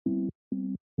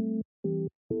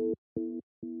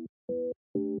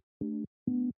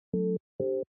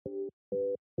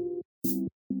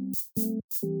I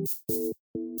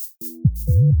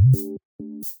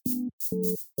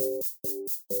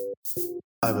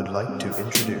would like to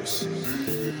introduce.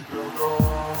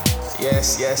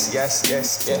 Yes.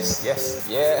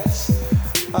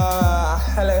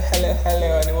 Hello,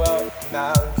 and well,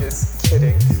 now I'm just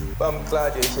kidding. But I'm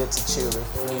glad you're here to chill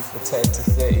with me for 10 to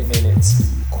 30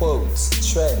 minutes.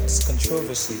 Quotes, trends,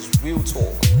 controversies, real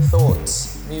talk,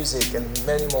 thoughts, music, and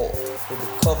many more will be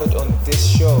covered on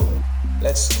this show.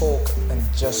 Let's talk and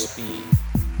just be.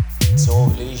 So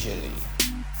leisurely.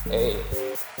 Hey.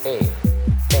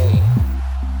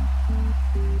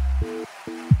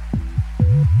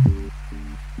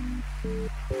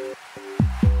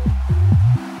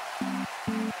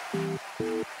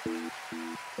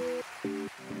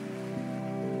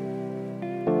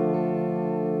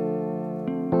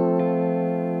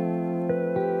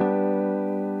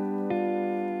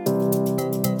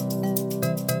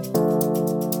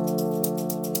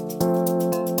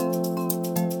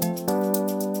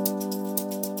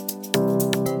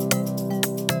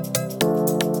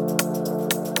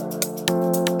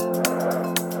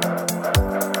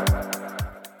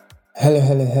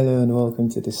 Hello, and welcome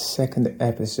to the second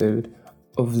episode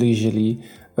of Leisurely,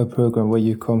 a program where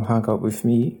you come hang out with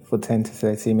me for 10 to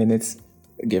 30 minutes,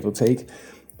 give or take.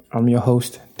 I'm your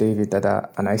host, David Dada,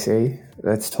 and I say,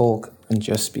 let's talk and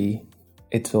just be.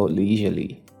 It's all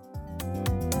leisurely.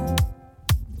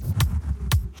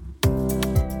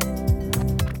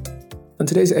 On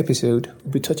today's episode,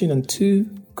 we'll be touching on two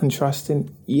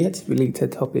contrasting yet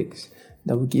related topics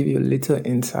that will give you a little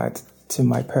insight to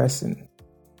my person.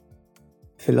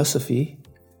 Philosophy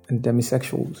and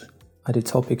demisexuals are the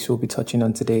topics we'll be touching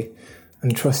on today.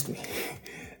 And trust me,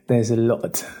 there's a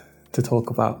lot to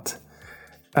talk about.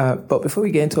 But before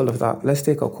we get into all of that, let's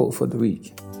take our quote for the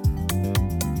week.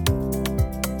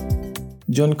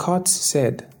 John Coates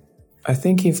said, "I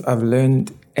think if I've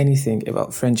learned anything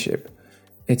about friendship,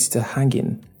 it's to hang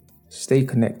in, stay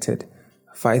connected,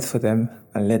 fight for them,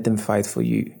 and let them fight for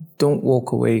you. Don't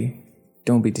walk away.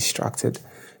 Don't be distracted.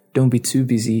 Don't be too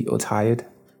busy or tired.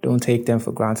 Don't take them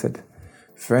for granted.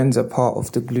 Friends are part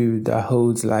of the glue that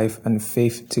holds life and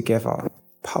faith together."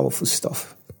 Powerful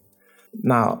stuff.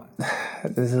 Now,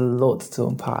 there's a lot to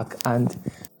unpack, and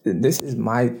this is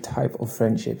my type of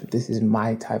friendship. This is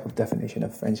my type of definition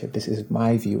of friendship. This is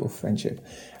my view of friendship.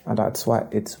 And that's why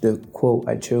it's the quote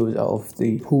I chose out of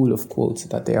the pool of quotes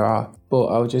that there are. But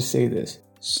I'll just say this.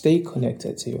 Stay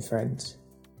connected to your friends.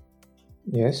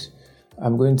 Yes,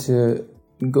 I'm going to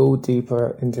go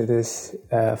deeper into this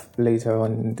later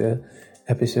on in the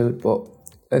episode, but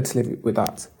let's leave it with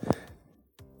that.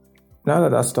 Now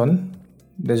that that's done,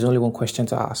 there's only one question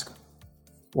to ask.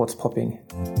 What's popping?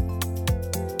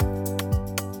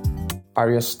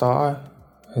 Arya Starr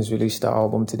has released her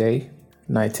album today,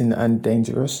 19 and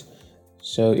Dangerous.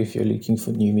 So if you're looking for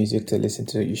new music to listen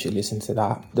to, you should listen to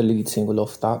that. The lead single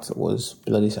of that was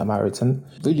Bloody Samaritan.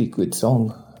 Really good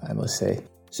song, I must say.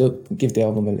 So give the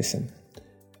album a listen.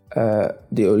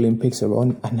 The Olympics are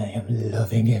on, and I am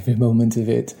loving every moment of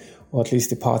it, or at least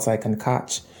the parts I can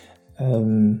catch.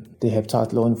 The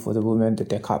heptathlon for the women, the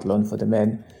decathlon for the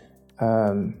men,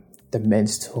 the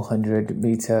men's 200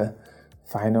 meter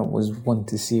final was one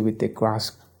to see with the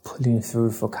grass pulling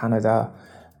through for Canada.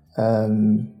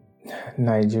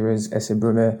 Nigeria's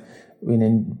Esebrume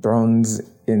winning bronze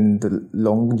in the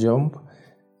long jump.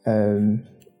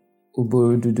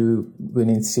 Uburu Dudu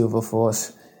winning silver for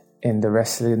us in the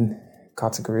wrestling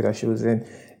category that she was in.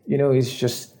 You know, it's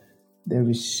just, there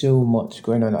is so much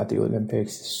going on at the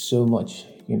Olympics. So much,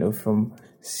 from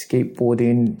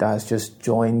skateboarding that's just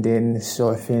joined in,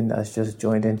 surfing that's just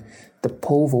joined in. The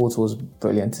pole vault was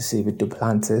brilliant to see with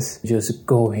Duplantis just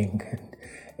going and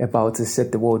about to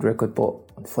set the world record, but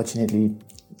unfortunately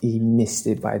he missed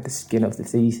it by the skin of the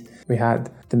teeth. We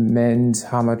had the men's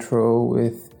hammer throw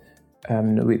with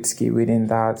Nowitzki winning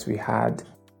that. We had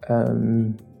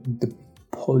the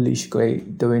Polish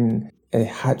great doing a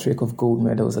hat-trick of gold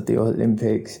medals at the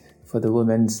Olympics. For the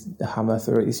women's hammer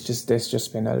throw, there's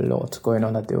just been a lot going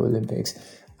on at the Olympics,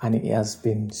 and it has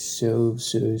been so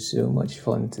much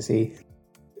fun to see.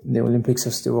 The Olympics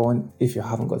are still on. If you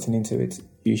haven't gotten into it,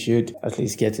 you should at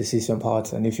least get to see some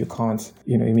parts, and if you can't,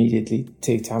 immediately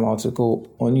take time out to go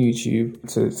on YouTube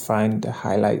to find the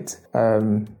highlight.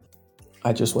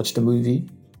 I just watched the movie.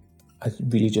 I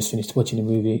really just finished watching the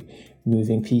movie,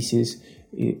 Moving Pieces.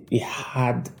 It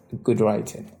had good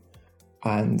writing.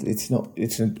 And it's a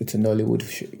Nollywood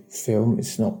film.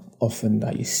 It's not often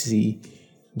that you see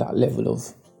that level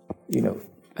of,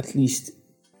 at least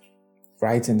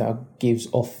writing that gives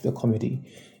off the comedy.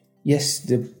 Yes,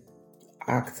 the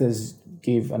actors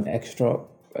give an extra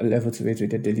a level to it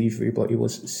with the delivery, but it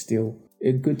was still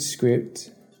a good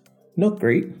script. Not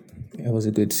great. It was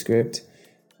a good script.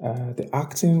 The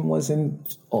acting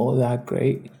wasn't all that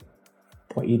great,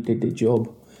 but he did the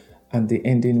job, and the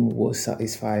ending was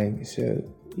satisfying. So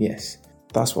yes,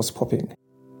 that's what's popping.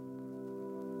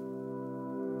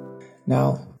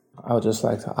 Now, I would just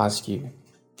like to ask you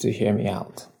to hear me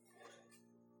out.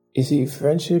 You see,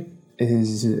 friendship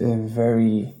is a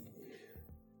very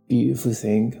beautiful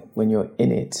thing when you're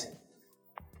in it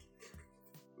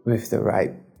with the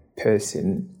right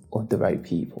person or the right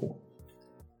people.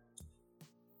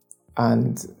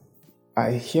 And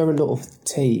I hear a lot of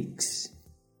takes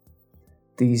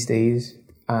these days,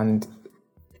 and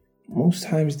most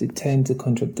times they tend to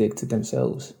contradict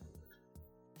themselves.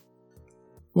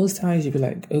 Most times you'll be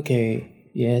like, okay,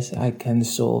 yes, I can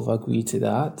sort of agree to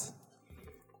that.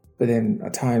 But then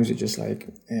at times you're just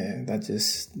like, that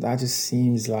just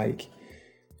seems like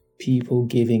people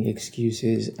giving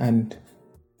excuses. And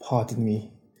pardon me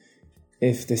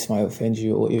if this might offend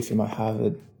you, or if you might have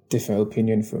a different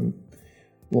opinion from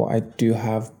what I do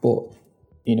have, but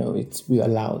we're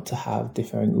allowed to have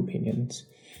differing opinions.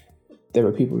 There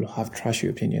are people who have trashy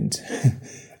opinions,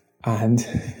 and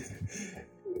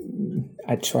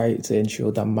I try to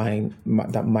ensure that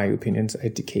my opinions are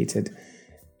educated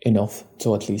enough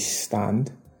to at least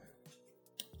stand.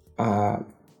 But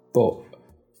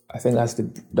I think that's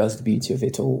the beauty of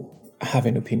it all.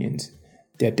 Having opinions,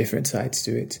 there are different sides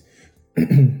to it.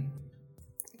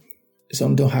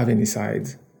 Some don't have any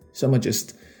sides. Some are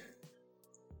just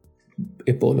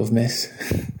a ball of mess,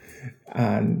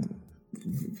 and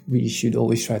we should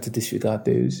always try to disregard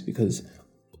those, because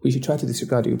we should try to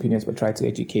disregard the opinions but try to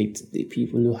educate the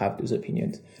people who have those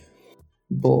opinions.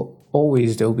 But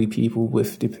always there'll be people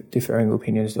with differing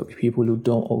opinions. There'll be people who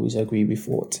don't always agree with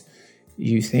what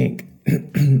you think.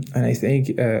 And I think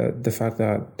the fact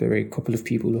that there are a couple of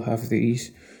people who have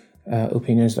these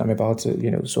opinions that I'm about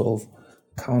to, sort of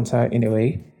counter in a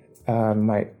way,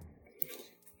 might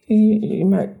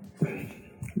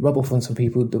rub off on some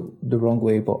people the wrong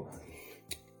way, but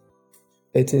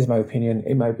it is my opinion.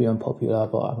 It might be unpopular,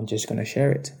 but I'm just going to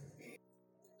share it.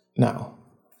 Now,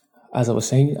 as I was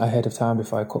saying ahead of time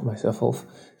before I cut myself off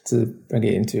to bring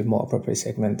it into a more appropriate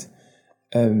segment,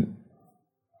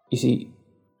 you see,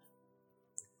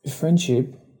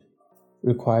 friendship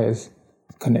requires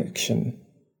connection.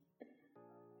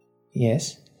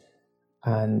 Yes.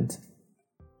 And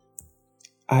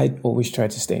I always try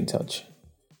to stay in touch.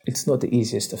 It's not the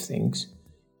easiest of things,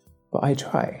 but I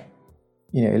try.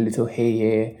 A little, hey,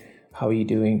 yeah, how are you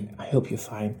doing? I hope you're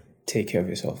fine. Take care of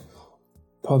yourself.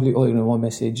 Probably all in one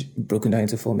message, broken down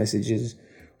into 4 messages,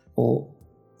 or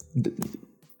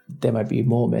there might be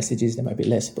more messages, there might be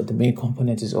less, but the main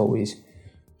component is always,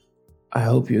 I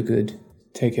hope you're good.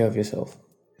 Take care of yourself.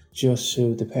 Just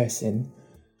so the person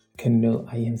can know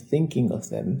I am thinking of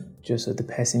them, just so the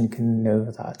person can know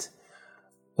that,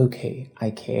 okay,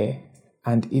 I care.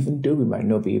 And even though we might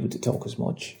not be able to talk as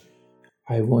much,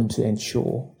 I want to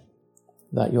ensure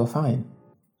that you're fine.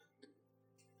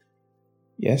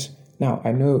 Yes? Now,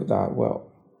 I know that,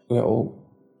 we're all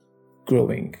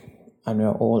growing, and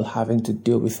we're all having to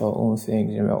deal with our own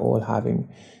things, and we're all having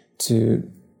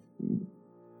to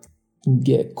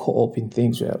get caught up in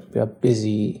things. We are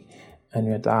busy, and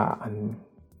we're that, and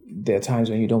there are times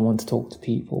when you don't want to talk to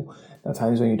people. There are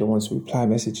times when you don't want to reply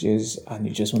messages, and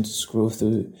you just want to scroll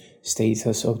through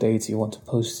status updates. You want to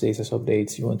post status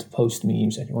updates. You want to post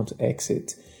memes, and you want to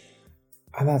exit.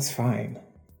 And that's fine.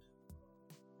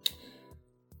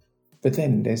 But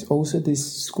then there's also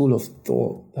this school of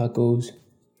thought that goes,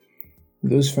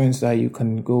 those friends that you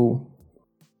can go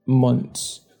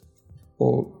months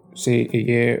or say a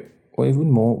year or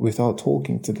even more without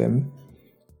talking to them,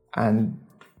 and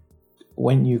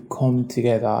when you come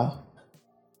together,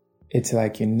 it's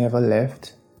like you never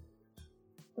left,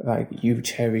 like you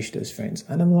cherish those friends.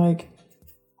 And I'm like,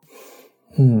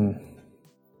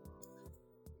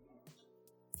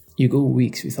 you go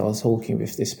weeks without talking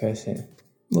with this person.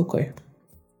 Okay,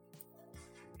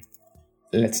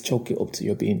 let's chalk it up to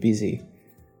you're being busy.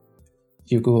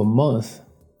 You go a month,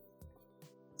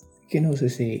 you can also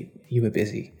say you were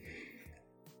busy.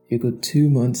 You go 2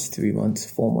 months, 3 months,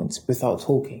 4 months without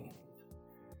talking.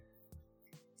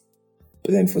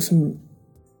 But then for some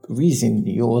reason,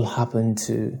 you all happen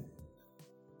to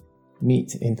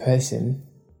meet in person.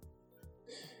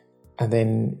 And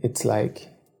then it's like,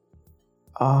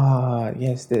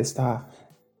 yes, there's that.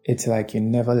 It's like you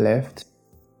never left.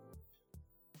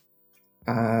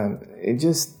 And it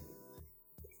just,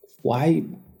 why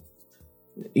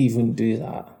even do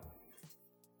that?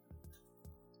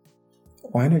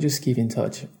 Why not just keep in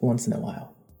touch once in a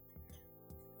while?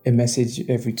 a message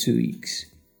every 2 weeks.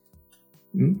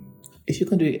 If you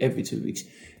can do it every 2 weeks,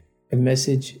 a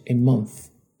message a month,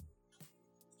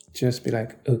 just be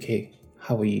like, okay,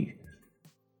 how are you?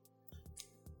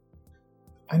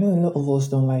 I know a lot of us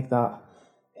don't like that.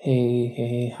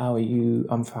 Hey, how are you?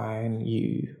 I'm fine.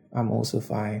 I'm also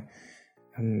fine.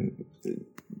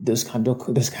 Those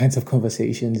kinds of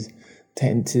conversations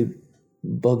tend to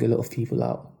bug a lot of people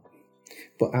out.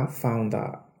 But I've found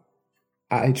that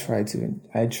I try to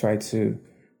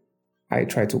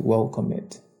welcome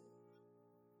it.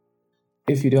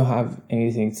 If you don't have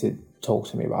anything to talk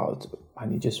to me about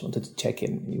and you just wanted to check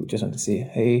in, you just want to say,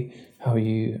 hey, how are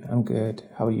you? I'm good.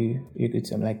 How are you? You're good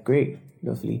too. I'm like, great,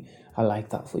 lovely. I like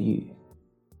that for you.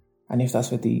 And if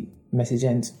that's where the message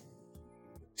ends,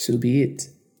 so be it.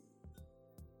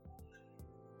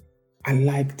 I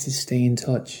like to stay in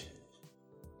touch.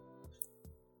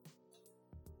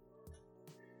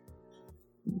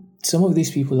 Some of these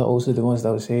people are also the ones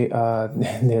that will say,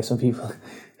 there are some people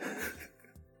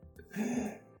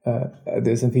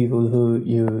there's some people who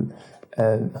you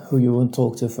won't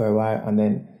talk to for a while, and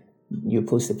then you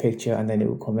post a picture and then they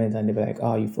will comment and they'll be like,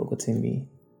 oh, you've forgotten me.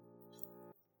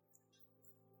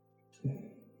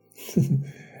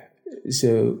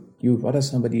 So you'd rather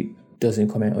somebody doesn't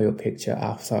comment on your picture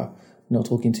after not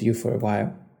talking to you for a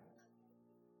while,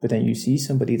 but then you see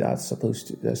somebody that's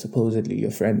supposedly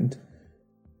your friend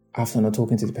after not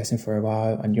talking to the person for a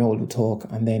while, and y'all will talk,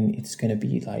 and then it's gonna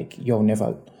be like y'all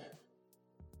never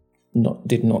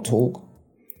did not talk,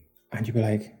 and you'll be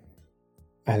like,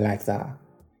 I like that.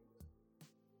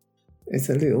 It's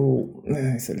a little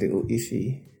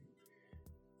iffy.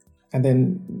 And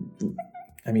then,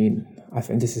 I mean, I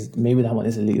think maybe that one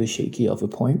is a little shaky of a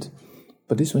point,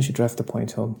 but this one should drive the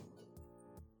point home.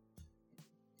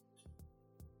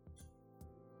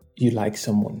 You like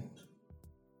someone,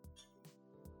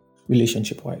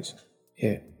 relationship-wise.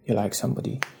 Yeah, you like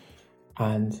somebody,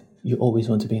 and you always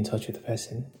want to be in touch with the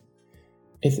person.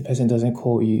 If the person doesn't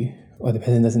call you or the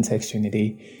person doesn't text you in a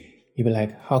day, you'll be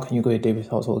like, how can you go a day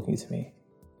without talking to me?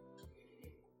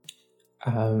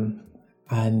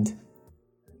 And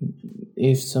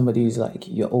if somebody is like,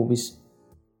 you're always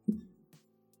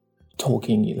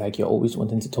talking, like you're always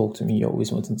wanting to talk to me, you're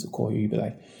always wanting to call you, you'll be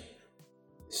like,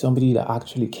 somebody that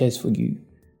actually cares for you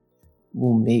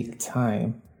will make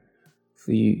time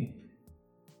for you.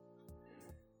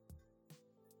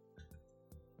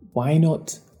 Why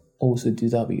not also do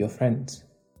that with your friends?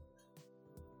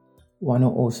 Why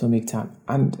not also make time?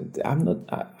 And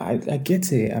I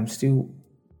get it. I'm still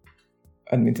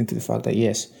admitting to the fact that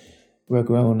yes, we're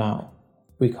grown now.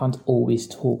 We can't always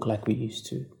talk like we used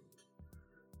to.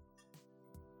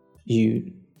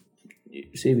 You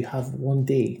say we have one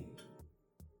day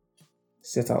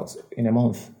set out in a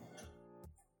month.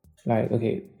 Like,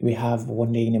 okay, we have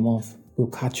one day in a month.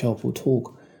 We'll catch up, we'll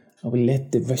talk, and we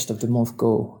let the rest of the month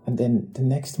go. And then the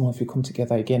next month we come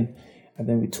together again, and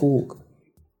then we talk.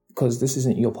 Because this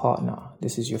isn't your partner,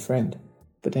 this is your friend.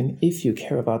 But then if you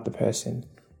care about the person,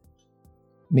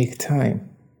 make time.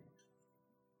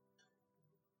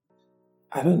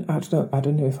 I don't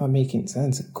know if I'm making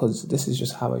sense, because this is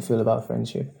just how I feel about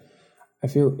friendship. I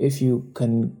feel if you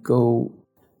can go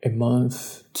a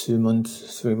month, 2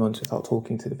 months, 3 months without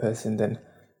talking to the person, then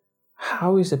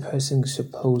how is the person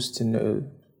supposed to know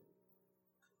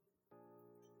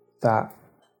that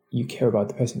you care about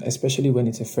the person, especially when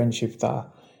it's a friendship that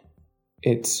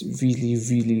it's really,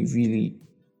 really, really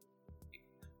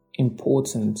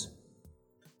important?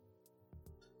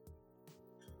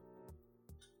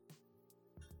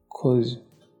 Because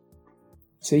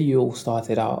say you all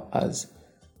started out as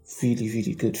really,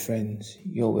 really good friends,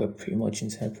 you all were pretty much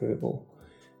inseparable,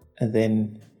 and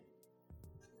then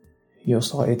you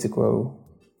started to grow,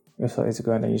 and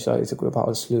then you started to grow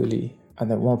apart slowly, and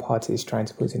then one party is trying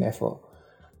to put in effort,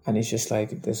 and it's just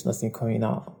like there's nothing coming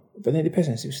out, but then the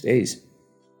person still stays,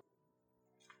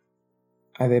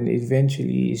 and then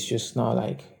eventually it's just not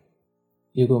like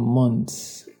you go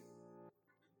months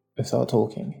without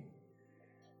talking.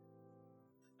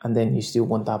 And then you still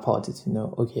want that party to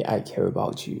know, okay, I care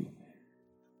about you.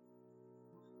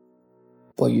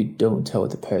 But you don't tell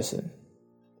the person.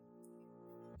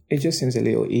 It just seems a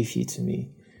little iffy to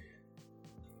me.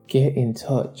 Get in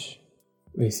touch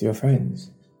with your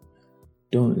friends.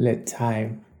 Don't let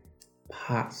time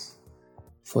pass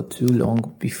for too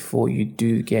long before you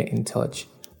do get in touch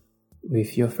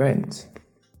with your friends.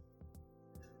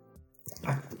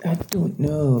 I don't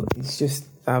know. It's just,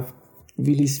 I've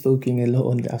really spoken a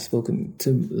lot on that. I've spoken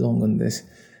too long on this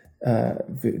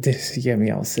Hear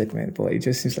Me Out segment, but it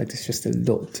just seems like there's just a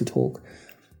lot to talk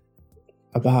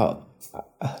about.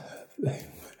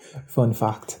 Fun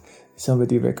fact,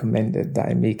 somebody recommended that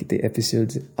I make the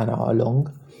episodes an hour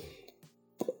long.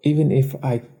 Even if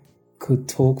I could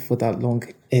talk for that long,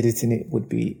 editing it would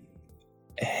be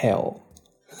hell.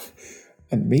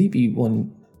 And maybe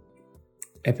one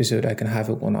episode I can have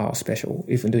a 1 hour special,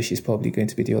 even though she's probably going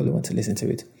to be the only one to listen to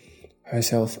it,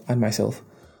 herself and myself.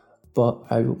 But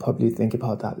I will probably think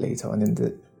about that later on in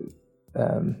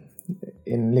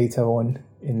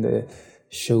the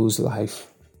show's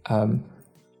life.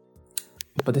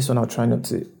 But this one I'll try not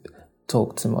to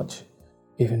talk too much,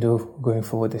 even though going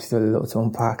forward there's still a lot to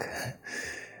unpack.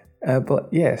 But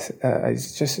yes,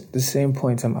 it's just the same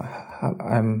point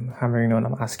I'm hammering on.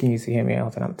 I'm asking you to hear me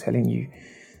out, and I'm telling you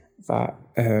that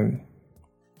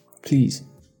please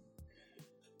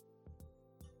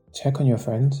check on your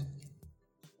friends.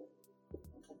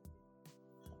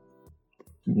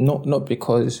 Not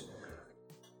because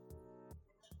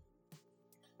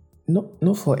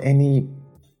not for any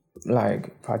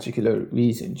like particular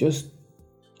reason. Just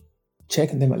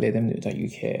check on them and let them know that you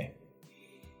care.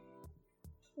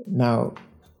 Now,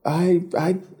 I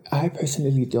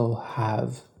personally don't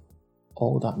have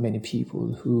all that many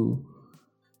people who,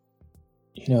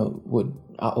 would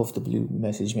out of the blue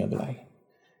message me and be like,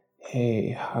 "Hey,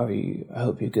 how are you? I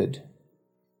hope you're good."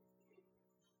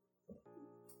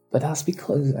 But that's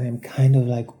because I am kind of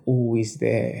like always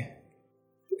there.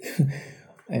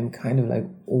 I'm kind of like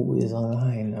always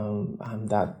online. I'm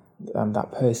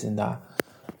that person that,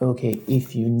 okay,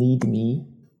 if you need me,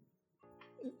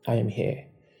 I am here.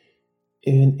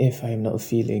 Even if I am not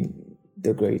feeling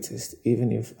the greatest,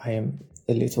 even if I am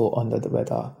a little under the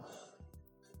weather,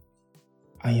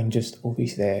 I am just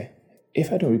always there.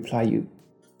 If I don't reply you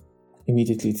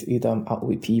immediately, it's either I'm out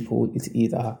with people, it's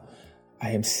either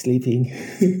I am sleeping,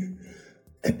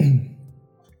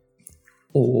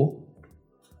 or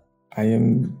I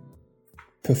am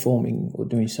performing or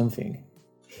doing something.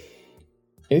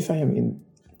 If I am in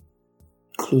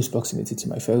close proximity to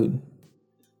my phone,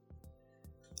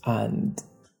 and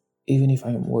even if I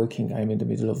am working, I'm in the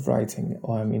middle of writing,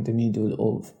 or I'm in the middle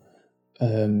of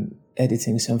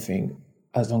editing something,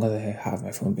 as long as I have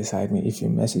my phone beside me, if you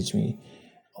message me,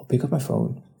 I'll pick up my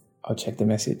phone, I'll check the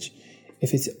message.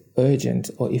 If it's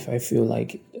urgent, or if I feel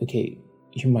like, okay,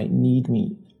 you might need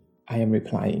me, I am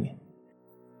replying.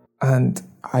 And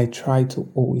I try to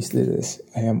always do this.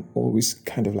 I am always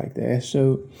kind of like there.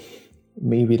 So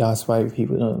maybe that's why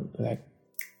people don't like,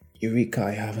 Eureka,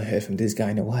 I haven't heard from this guy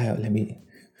in a while. Let me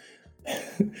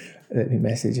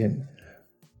message him.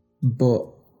 But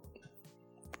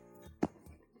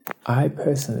I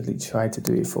personally try to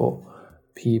do it for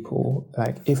people.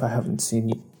 Like, if I haven't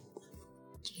seen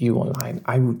you online,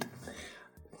 I would.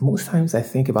 Most times I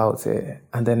think about it,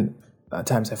 and then at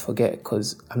times I forget,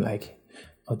 because I'm like,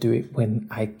 I'll do it when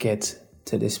I get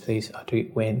to this place. I'll do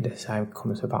it when the time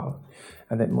comes about.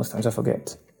 And then most times I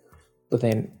forget. But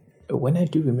then when I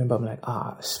do remember, I'm like,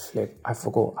 flip, I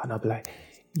forgot. And I'll be like,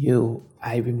 yo,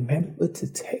 I remember to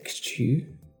text you.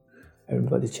 I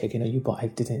remember to check in on you, but I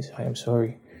didn't, so I am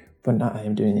sorry. But now I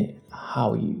am doing it.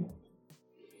 How are you?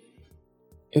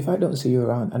 If I don't see you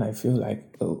around and I feel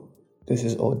like, oh, this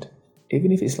is odd,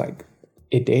 even if it's like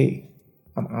a day,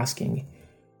 I'm asking,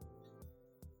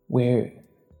 where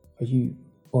are you?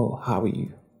 Oh, how are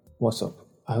you? What's up?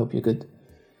 I hope you're good.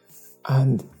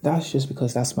 And that's just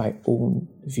because that's my own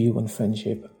view on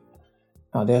friendship.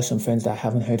 Now, there are some friends that I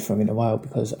haven't heard from in a while,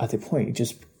 because at a point it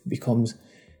just becomes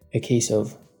a case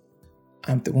of,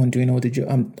 I'm the one doing all the job.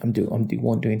 I'm the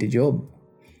one doing the job.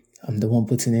 I'm the one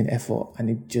putting in effort, and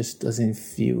it just doesn't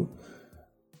feel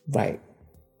right.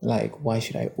 Like, why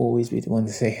should I always be the one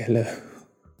to say hello?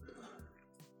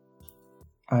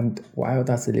 And while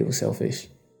that's a little selfish,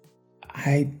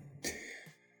 I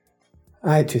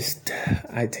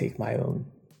take my own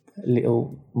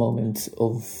little moments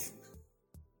of,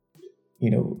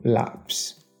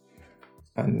 lapse,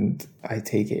 and I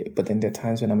take it. But then there are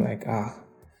times when I'm like,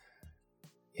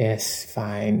 yes,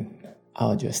 fine,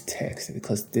 I'll just text,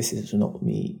 because this is not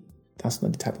me. That's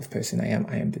not the type of person I am.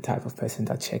 I am the type of person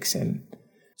that checks in.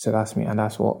 So that's me, and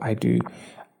that's what I do.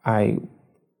 I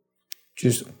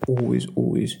just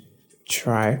always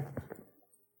try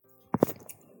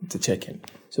to check in.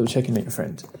 So check in with your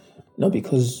friends. Not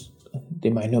because they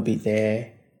might not be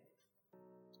there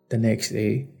the next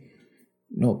day.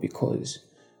 Not because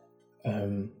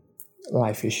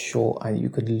life is short and you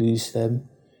could lose them.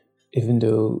 Even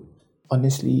though,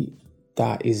 honestly,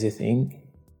 that is a thing.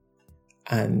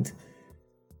 And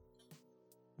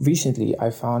recently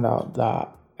I found out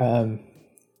that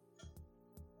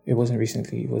it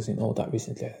wasn't all that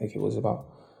recently. I think it was about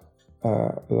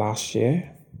last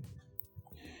year,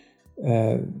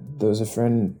 there was a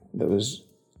friend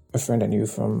I knew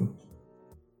from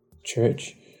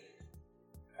church.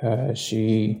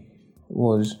 She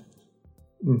was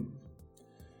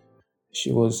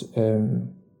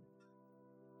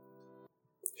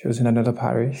in another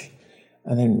parish,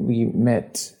 and then we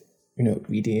met,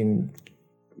 reading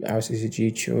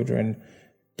RCCG children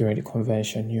during the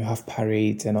convention. You have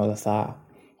parades and all of that.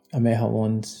 I met her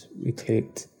once. We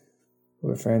clicked. We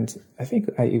were friends. I think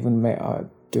I even met her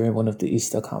during one of the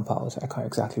Easter campouts. I can't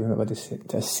exactly remember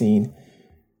the scene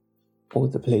or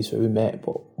the place where we met,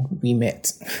 but we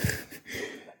met.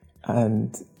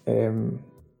 And that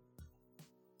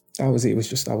was it. It was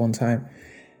just that one time.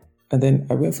 And then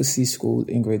I went for C school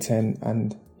in grade 10,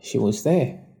 and she was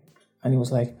there. And it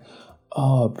was like,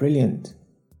 oh, brilliant.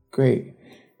 Great.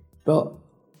 But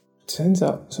turns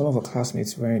out some of her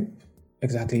classmates weren't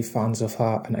exactly fans of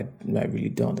her, and I really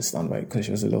don't understand why, because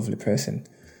she was a lovely person.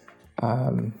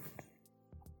 And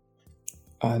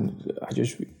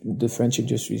the friendship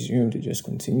just resumed, it just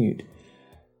continued.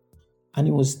 And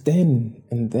it was then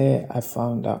and there I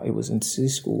found out, it was in C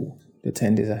school, the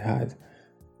 10 days I had,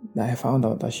 that I found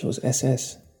out that she was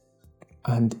SS.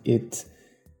 And it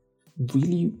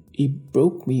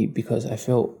broke me, because I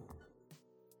felt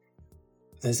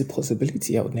there's a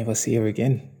possibility I would never see her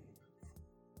again.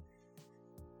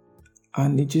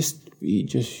 And it just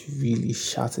really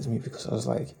shattered me, because I was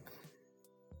like,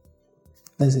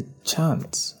 there's a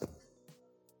chance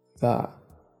that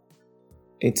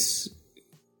it's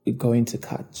going to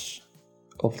catch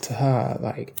up to her.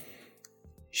 Like,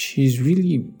 she's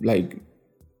really, like,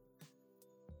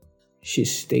 she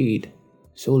stayed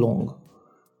so long,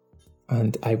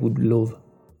 and I would love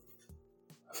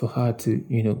for her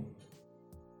to,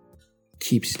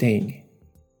 keep staying.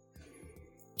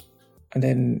 And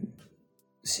then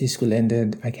C school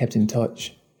ended. I kept in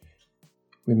touch.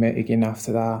 We met again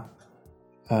after that.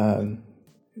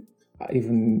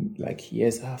 Even like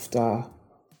years after,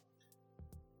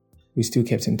 we still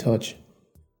kept in touch.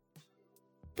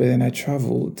 But then I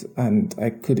traveled, and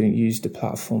I couldn't use the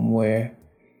platform where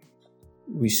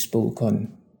we spoke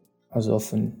on as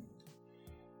often.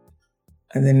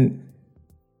 And then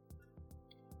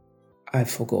I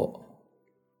forgot.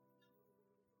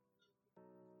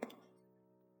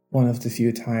 One of the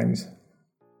few times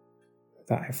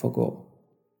that I forgot.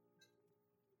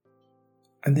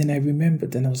 And then I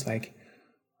remembered, and I was like,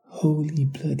 holy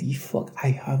bloody fuck, I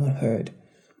haven't heard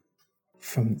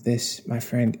from this, my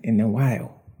friend, in a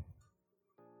while.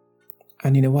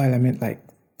 And in a while, I meant like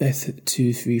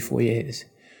 2, 3, 4 years.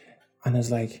 And I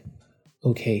was like,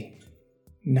 okay,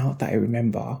 now that I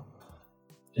remember,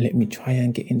 let me try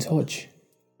and get in touch.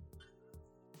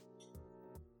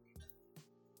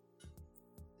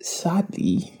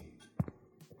 Sadly,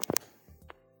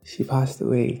 she passed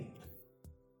away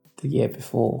the year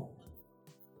before.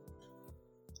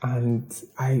 And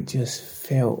I just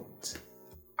felt,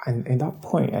 and in that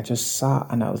point, I just sat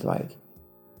and I was like,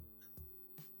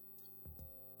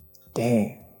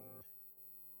 damn.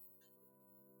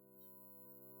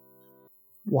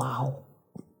 Wow.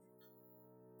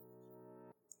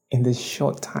 In this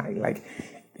short time, like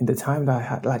in the time that I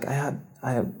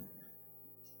had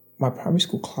my primary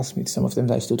school classmates, some of them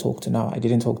that I still talk to now. I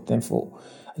didn't talk to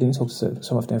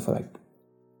some of them for like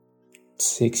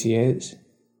 6 years,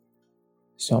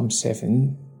 some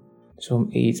 7, some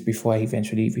 8 before I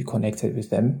eventually reconnected with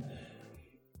them.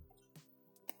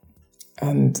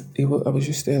 And I was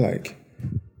just there like,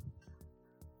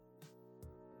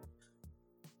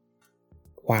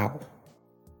 wow.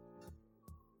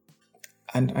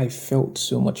 And I felt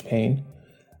so much pain.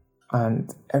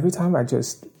 And every time I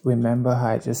just remember her,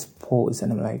 I just pause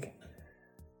and I'm like,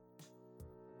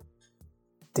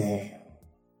 damn,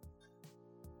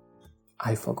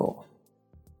 I forgot.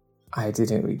 I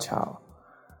didn't reach out.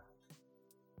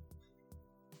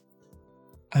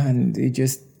 And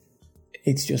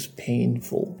it's just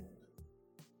painful.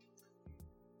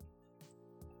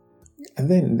 And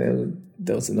then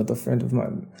there was another friend of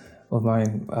mine,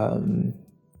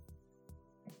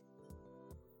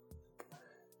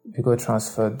 we got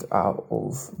transferred out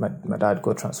of, my dad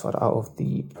got transferred out of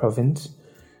the province,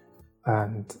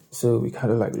 and so we kind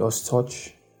of like lost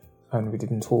touch, and we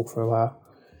didn't talk for a while.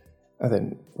 And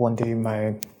then one day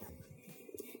my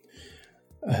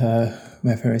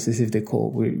parents received a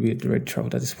call. We had already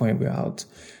traveled at this point, we were out.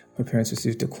 My parents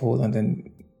received a call, and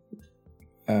then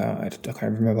I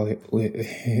can't remember who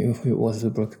it was who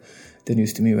broke the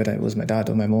news to me, whether it was my dad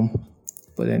or my mom.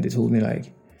 But then they told me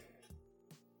like,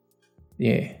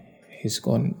 yeah, he's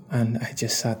gone. And I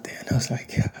just sat there and I was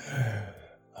like,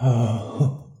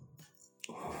 oh.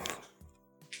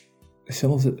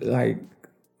 Some of the, like,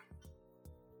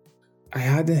 I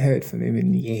hadn't heard from him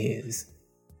in years,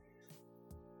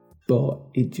 but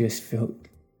it just felt,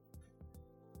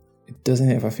 it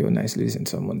doesn't ever feel nice losing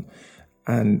someone.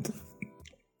 And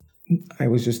I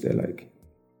was just there like,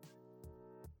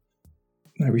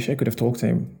 I wish I could have talked to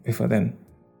him before then.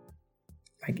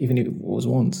 Like, even if it was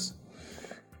once.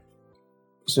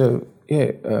 So,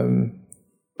 yeah, I'm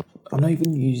not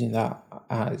even using that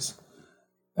as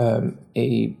a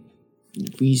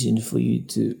reason for you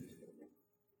to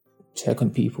check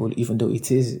on people, even though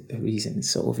it is a reason, it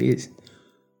sort of is.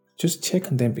 Just check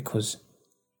on them because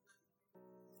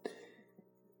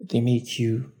they make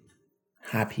you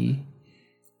happy,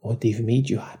 or they've made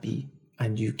you happy,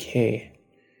 and you care.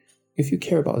 If you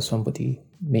care about somebody,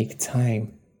 make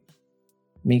time.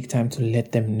 Make time to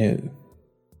let them know.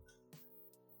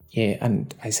 Yeah,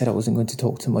 and I said I wasn't going to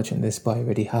talk too much on this, but I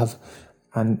already have.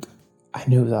 And I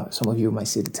know that some of you might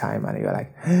see the time and you're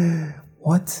like,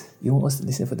 what? You want us to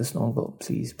listen for this long? But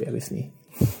please bear with me.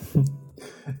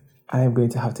 I am going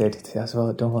to have to edit it as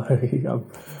well. Don't worry.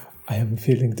 I am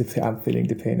feeling the pain. I'm feeling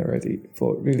the pain already.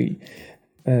 But really,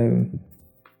 and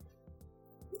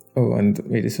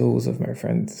may the souls of my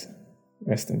friends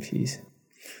rest in peace.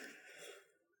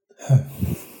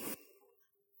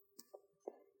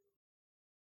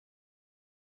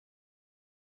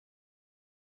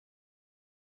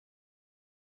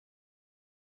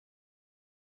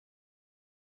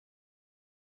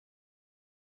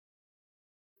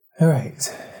 All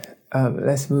right,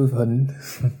 let's move on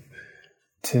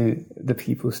to the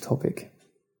people's topic.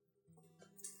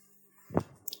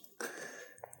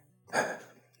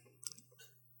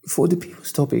 For the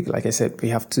people's topic, like I said, we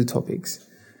have two topics.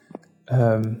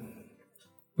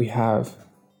 We have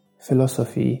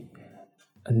philosophy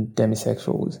and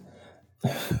demisexuals.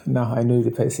 Now, I know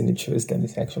the person who chose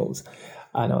demisexuals,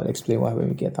 and I'll explain why when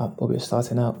we get that, but we're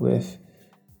starting out with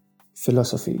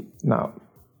philosophy. Now,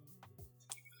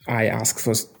 I asked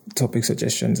for topic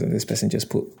suggestions and this person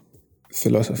just put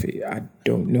philosophy. I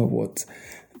don't know what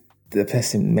the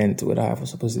person meant, whether I was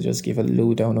supposed to just give a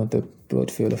lowdown on the broad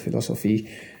field of philosophy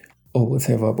or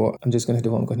whatever, but I'm just going to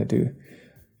do what I'm going to do.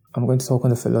 I'm going to talk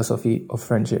on the philosophy of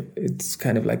friendship. It's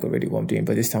kind of like already what I'm doing,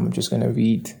 but this time I'm just going to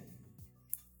read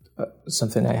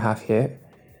something I have here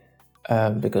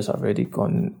because I've already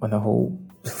gone on a whole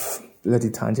bloody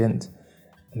tangent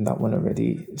on that one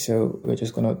already. So we're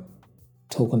just going to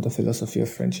talk on the philosophy of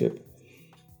friendship.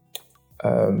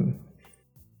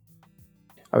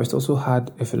 Aristotle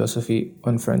had a philosophy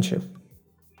on friendship,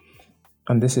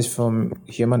 and this is from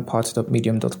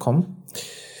humanparts.medium.com.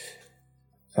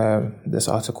 This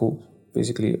article,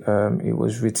 basically, it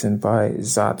was written by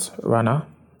Zat Rana.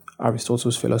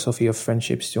 Aristotle's philosophy of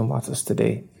friendship still matters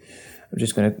today. I'm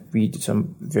just going to read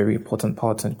some very important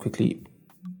parts and quickly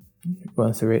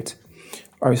run through it.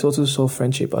 Aristotle saw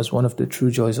friendship as one of the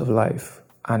true joys of life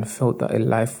and felt that a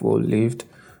life well lived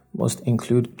must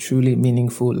include truly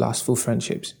meaningful, lastful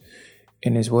friendships.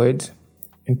 In his words,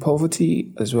 in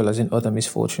poverty as well as in other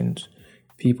misfortunes,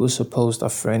 people suppose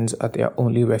that friends are their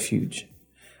only refuge,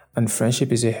 and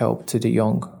friendship is a help to the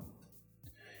young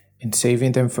in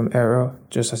saving them from error,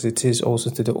 just as it is also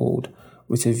to the old,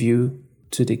 with a view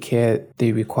to the care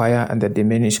they require and the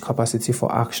diminished capacity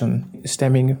for action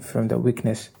stemming from their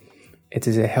weakness. It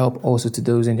is a help also to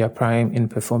those in their prime in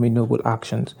performing noble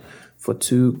actions, for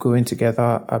two going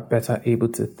together are better able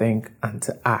to think and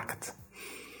to act.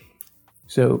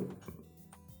 So,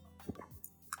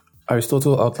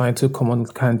 Aristotle outlined two common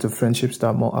kinds of friendships that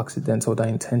are more accidental than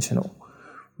intentional.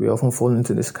 We often fall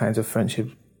into these kinds of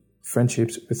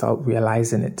friendships without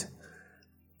realizing it.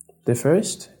 The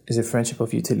first is a friendship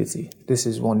of utility. This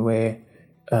is one where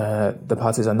the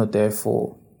parties are not there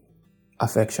for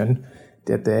affection.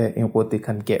 They're there in what they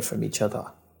can get from each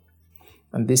other.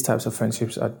 And these types of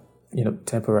friendships are,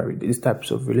 temporary. These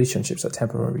types of relationships are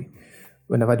temporary.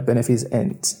 Whenever the benefits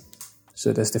end,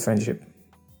 so does the friendship,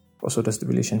 or so does the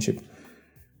relationship.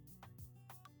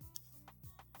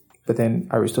 But then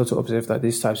Aristotle observed that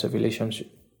these types of relationships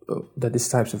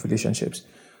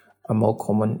are more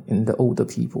common in the older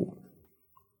people.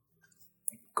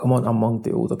 Common among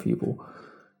the older people.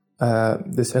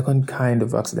 The second kind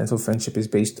of accidental friendship is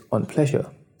based on pleasure.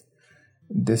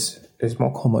 This is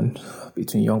more common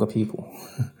between younger people.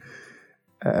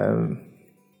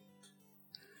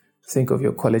 Think of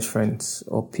your college friends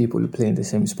or people who play in the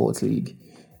same sports league.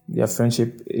 Their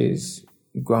friendship is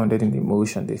grounded in the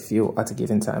emotion they feel at a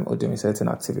given time or during a certain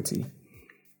activity.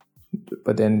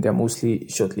 But then they're mostly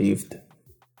short-lived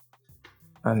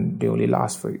and they only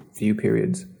last for a few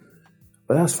periods.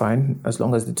 But that's fine, as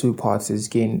long as the two parties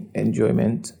gain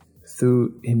enjoyment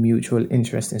through a mutual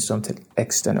interest in something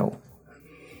external.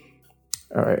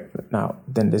 All right, now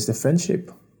then there's the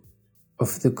friendship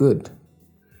of the good.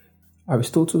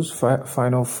 Aristotle's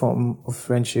final form of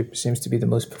friendship seems to be the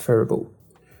most preferable.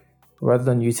 Rather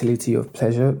than utility of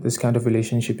pleasure, this kind of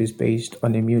relationship is based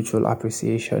on a mutual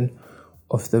appreciation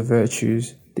of the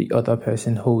virtues the other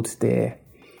person holds dear.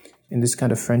 In this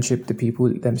kind of friendship, the people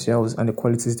themselves and the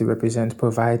qualities they represent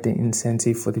provide the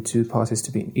incentive for the two parties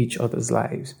to be in each other's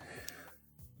lives.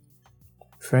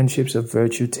 Friendships of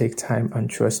virtue take time and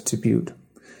trust to build.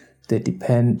 They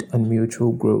depend on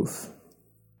mutual growth.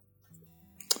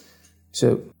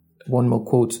 So, one more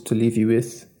quote to leave you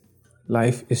with.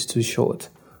 Life is too short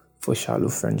for shallow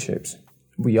friendships.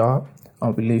 We are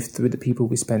and we live through the people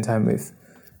we spend time with.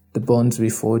 The bonds we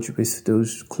forge with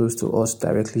those close to us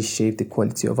directly shape the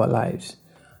quality of our lives.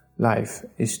 Life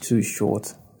is too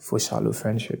short for shallow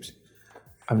friendships.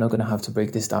 I'm not going to have to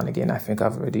break this down again. I think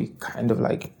I've already kind of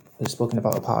spoken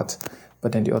about a part,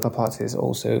 but then the other part is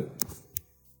also,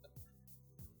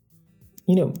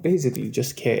 basically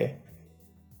just care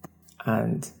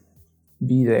and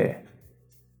be there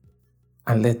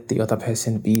and let the other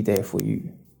person be there for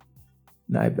you.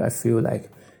 And I feel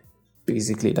like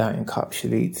basically that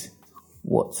encapsulates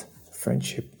what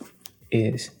friendship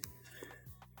is.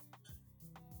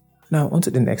 Now, on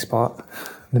to the next part,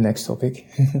 the next topic.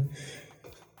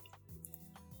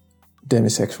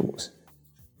 Demisexuals.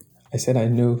 I said I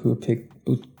know who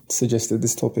suggested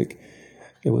this topic.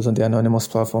 It was on the anonymous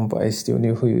platform, but I still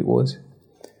knew who it was.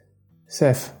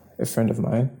 Seth, a friend of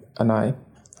mine, and I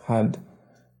had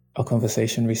a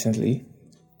conversation recently,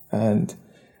 and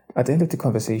at the end of the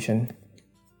conversation,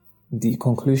 the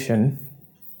conclusion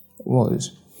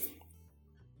was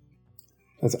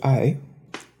that I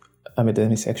am a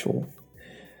demisexual.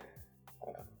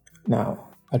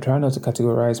 Now, I try not to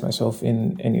categorize myself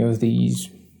in any of these,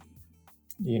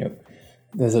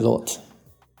 there's a lot,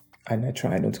 and I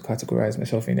try not to categorize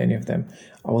myself in any of them.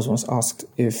 I was once asked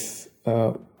if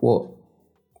what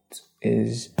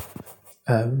is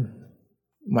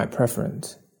my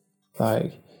preference,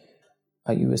 like,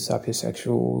 are you a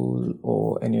sapiosexual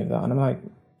or any of that? And I'm like,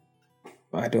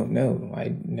 I don't know.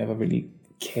 I never really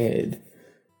cared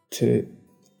to,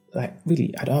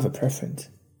 really, I don't have a preference.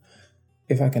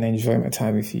 If I can enjoy my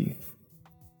time with you,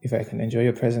 if I can enjoy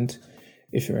your presence,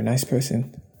 if you're a nice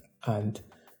person, and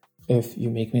if you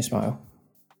make me smile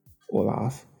or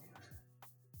laugh,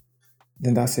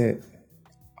 then that's it.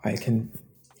 I can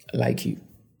like you.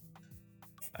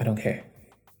 I don't care.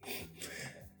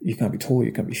 You can be tall,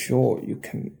 you can be short,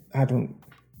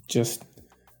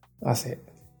 that's it,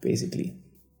 basically.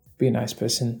 Be a nice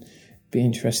person, be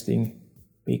interesting,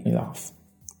 make me laugh.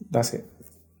 That's it.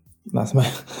 That's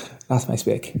my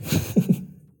spec.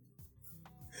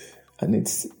 And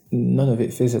it's none of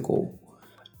it physical.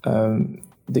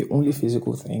 The only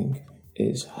physical thing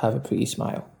is have a pretty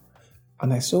smile.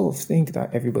 And I sort of think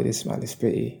that everybody's smile is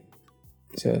pretty.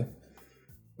 So,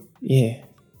 yeah.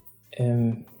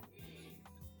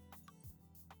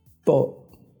 But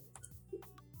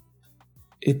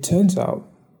it turns out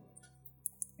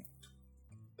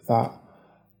that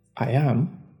I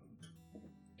am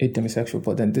a demisexual,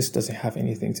 but then this doesn't have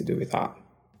anything to do with that.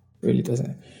 Really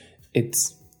doesn't.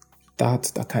 It's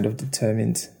that kind of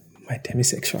determines my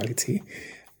demisexuality.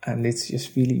 And it's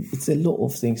just really, it's a lot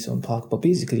of things to unpack. But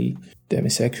basically,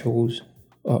 demisexuals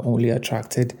are only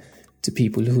attracted to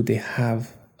people who they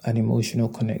have an emotional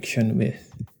connection with.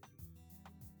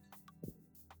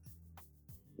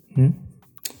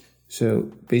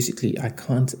 So basically, I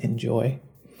can't enjoy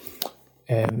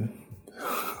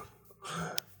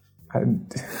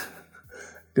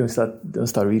don't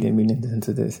start reading meaning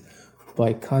into this, but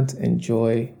I can't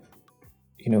enjoy,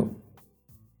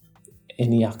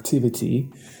 any activity,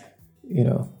 I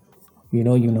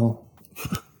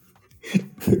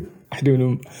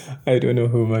don't know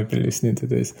who might be listening to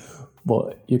this,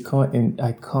 but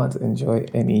I can't enjoy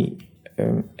any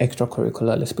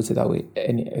extracurricular, let's put it that way,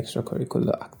 any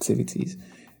extracurricular activities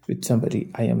with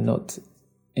somebody I am not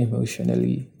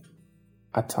emotionally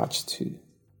attached to.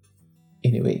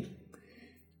 Anyway,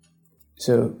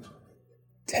 so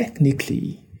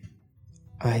technically,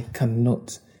 I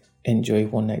cannot enjoy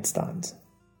one night stands.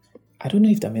 I don't know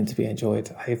if they're meant to be enjoyed.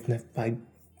 I don't know.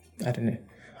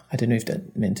 I don't know if they're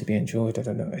meant to be enjoyed. I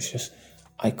don't know. It's just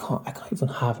I can't even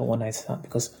have a one night stand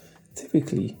because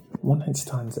typically one night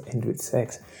stands end with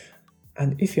sex.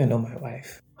 And if you're not my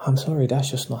wife, I'm sorry,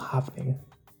 that's just not happening.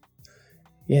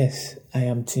 Yes, I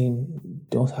am team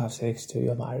don't have sex till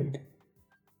you're married.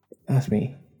 That's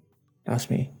me.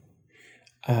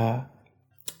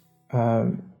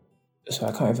 So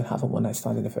I can't even have a one night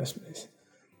stand in the first place.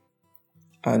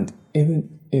 And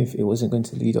even if it wasn't going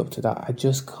to lead up to that, I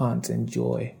just can't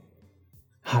enjoy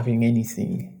having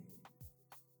anything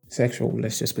sexual.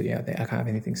 Let's just put it out there. I can't have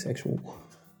anything sexual.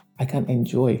 I can't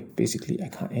enjoy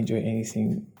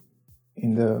anything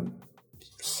in the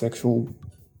sexual,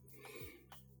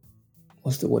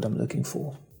 what's the word I'm looking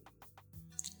for?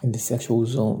 In the sexual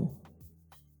zone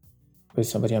with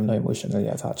somebody I'm not emotionally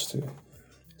attached to.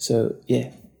 So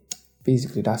yeah,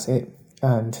 basically that's it.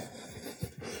 And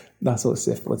that's what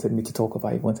Seth wanted me to talk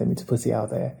about. He wanted me to put it out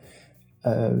there.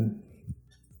 I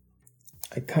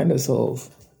kind of sort of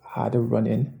had a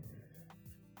run-in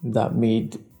that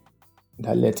led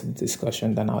to the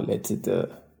discussion, that now led to the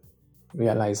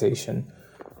realization.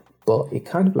 But it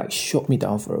kind of like shut me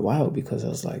down for a while, because I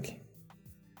was like,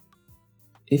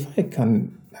 if I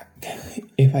can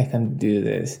do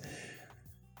this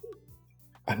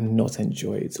and not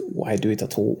enjoy it, why do it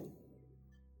at all?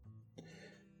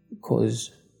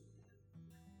 Because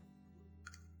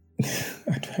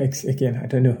again, I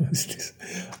don't know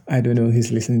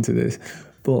who's listening to this,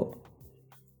 but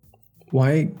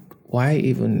why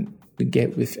even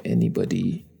get with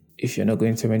anybody if you're not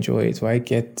going to enjoy it? Why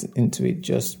get into it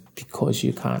just because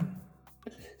you can?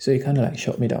 So it kind of like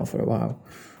shut me down for a while.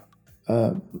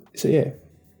 I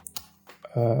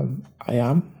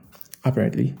am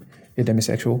apparently a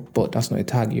demisexual, but that's not a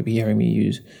tag you'll be hearing me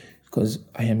use, because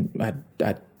I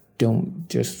don't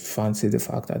just fancy the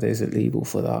fact that there's a label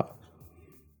for that.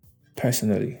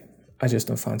 Personally, I just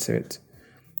don't fancy it.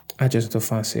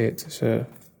 So,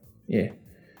 yeah.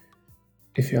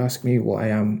 If you ask me what I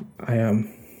am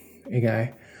a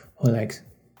guy who likes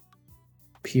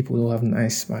people who have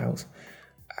nice smiles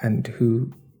and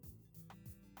who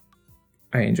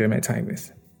I enjoy my time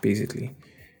with, basically.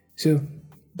 So,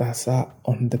 that's that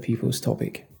on the people's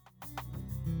topic.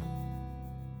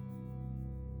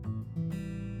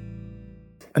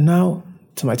 And now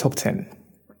to my top 10.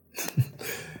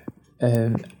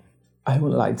 I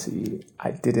won't lie to you,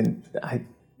 I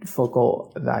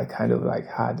forgot that I kind of like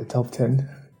had the top 10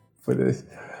 for this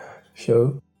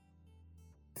show.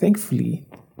 Thankfully,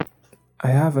 I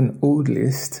have an old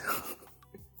list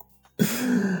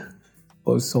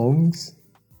of songs.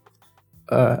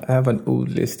 I have an old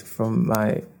list from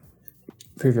my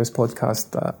previous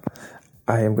podcast that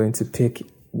I am going to pick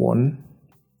one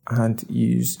and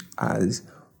use as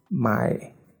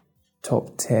my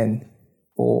top 10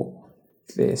 for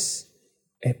this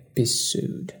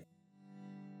episode.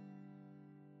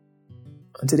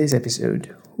 On today's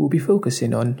episode, we'll be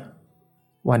focusing on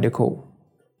Wande Coal.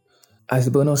 As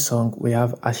the bonus song, we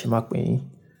have Ashimakwe.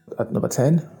 At number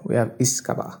 10, we have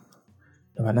Iskaba.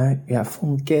 Number 9, we have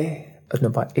Funke. At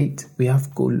number 8, we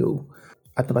have Golo.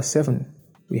 At number 7,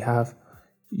 we have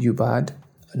Yubad.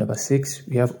 At number 6,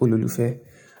 we have Olulufe.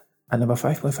 At number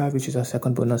 5.5, which is our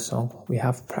second bonus song, we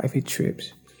have Private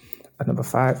Trips. At number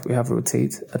 5, we have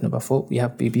Rotate. At number 4, we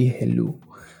have Baby Hello.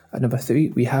 At number 3,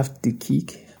 we have The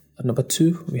Kick. At number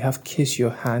 2, we have Kiss Your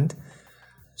Hand.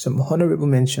 Some honorable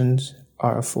mentions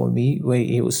are for me, where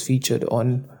it was featured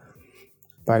on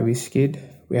by Wizkid.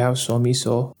 We have So Me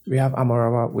So, we have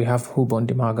Amorawa, we have Hubon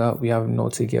Dimaga, we have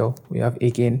Naughty Girl, we have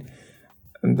Again,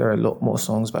 and there are a lot more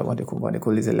songs by Wande Coal. Wande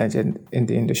Coal is a legend in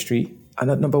the industry.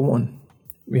 And at number 1,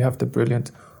 we have the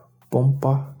brilliant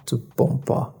Bumper to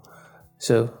Bumper.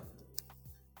 So,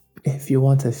 if you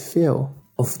want a feel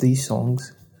of these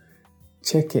songs,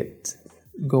 check it.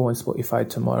 Go on Spotify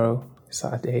tomorrow,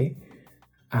 Saturday,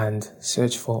 and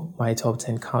search for my top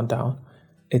 10 countdown.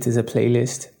 It is a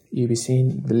playlist. You'll be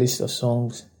seeing the list of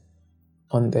songs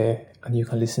on there, and you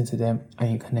can listen to them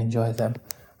and you can enjoy them.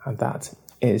 And that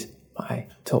is my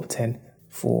top 10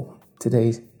 for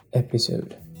today's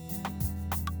episode.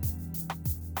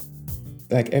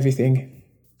 Like everything,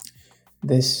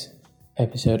 this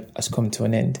episode has come to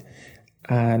an end,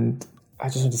 and I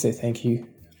just want to say thank you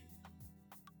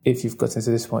if you've gotten to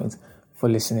this point for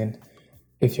listening.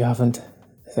 If you haven't,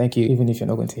 thank you. Even if you're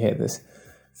not going to hear this,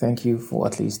 thank you for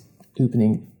at least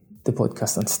opening the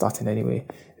podcast and starting anyway.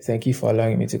 Thank you for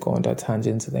allowing me to go on that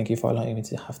tangent. Thank you for allowing me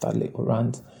to have that little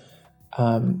rant.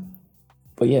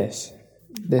 But yes,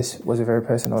 this was a very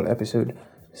personal episode,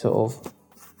 sort of,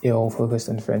 focused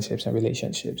on friendships and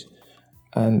relationships.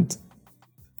 And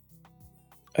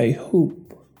I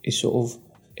hope it sort of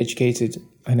educated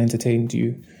and entertained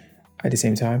you at the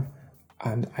same time.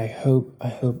 And I hope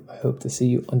to see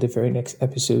you on the very next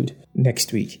episode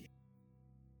next week.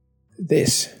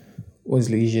 This was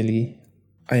Leisurely.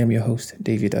 I am your host,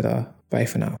 David Dada. Bye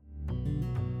for now.